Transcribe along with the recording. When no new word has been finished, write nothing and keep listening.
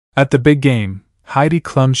At the big game, Heidi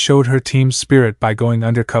Klum showed her team's spirit by going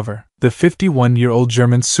undercover. The 51-year-old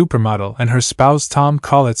German supermodel and her spouse Tom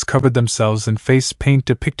Collitz covered themselves in face paint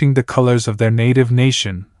depicting the colors of their native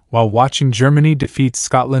nation, while watching Germany defeat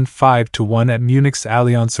Scotland 5-1 at Munich's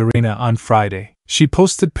Allianz Arena on Friday. She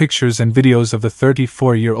posted pictures and videos of the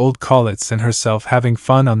 34-year-old Collitz and herself having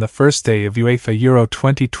fun on the first day of UEFA Euro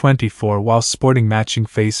 2024 while sporting matching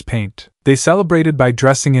face paint. They celebrated by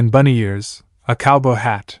dressing in bunny ears, a cowboy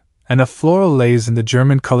hat, and a floral lace in the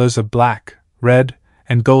German colors of black, red,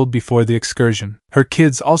 and gold before the excursion. Her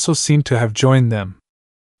kids also seemed to have joined them.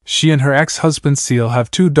 She and her ex-husband Seal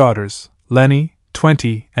have 2 daughters, Lenny,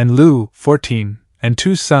 20, and Lou, 14, and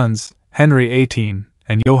 2 sons, Henry, 18,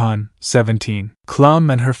 and Johann, 17.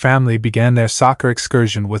 Klum and her family began their soccer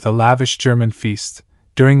excursion with a lavish German feast,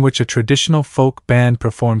 during which a traditional folk band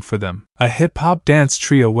performed for them. A hip-hop dance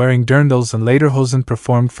trio wearing dirndls and lederhosen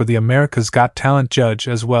performed for the America's Got Talent judge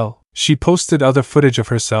as well. She posted other footage of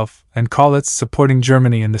herself and Collitz supporting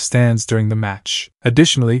Germany in the stands during the match.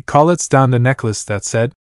 Additionally, Collitz donned a necklace that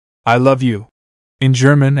said, "I love you," in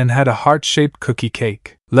German and had a heart-shaped cookie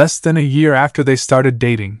cake. Less than a year after they started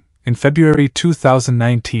dating, in February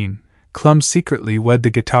 2019, Klum secretly wed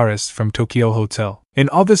the guitarist from Tokyo Hotel. In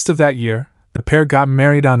August of that year, the pair got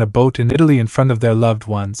married on a boat in Italy in front of their loved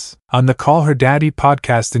ones. On the Call Her Daddy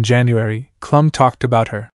podcast in January, Klum talked about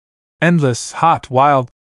her endless, hot, wild,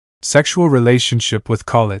 sexual relationship with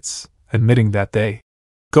Collitz, admitting that they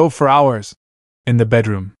go for hours in the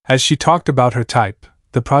bedroom. As she talked about her type,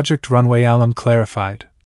 the Project Runway alum clarified,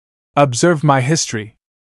 "Observe my history.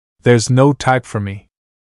 There's no type for me.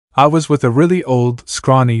 I was with a really old,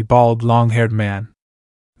 scrawny, bald, long-haired man.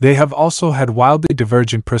 They have also had wildly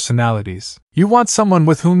divergent personalities. You want someone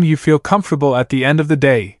with whom you feel comfortable at the end of the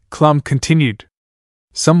day," Klum continued.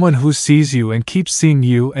 "Someone who sees you and keeps seeing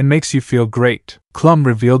you and makes you feel great." Klum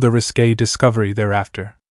revealed a risque discovery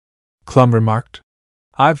thereafter. Klum remarked,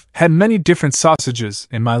 "I've had many different sausages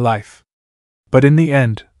in my life, but in the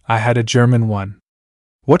end, I had a German one.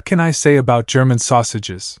 What can I say about German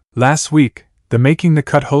sausages?" Last week, the Making the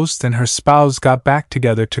Cut host and her spouse got back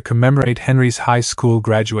together to commemorate Henry's high school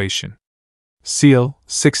graduation. Seal,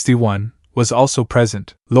 61, was also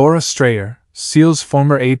present. Laura Strayer, Seal's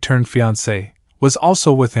former aide-turned-fiancée, was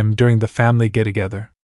also with him during the family get-together.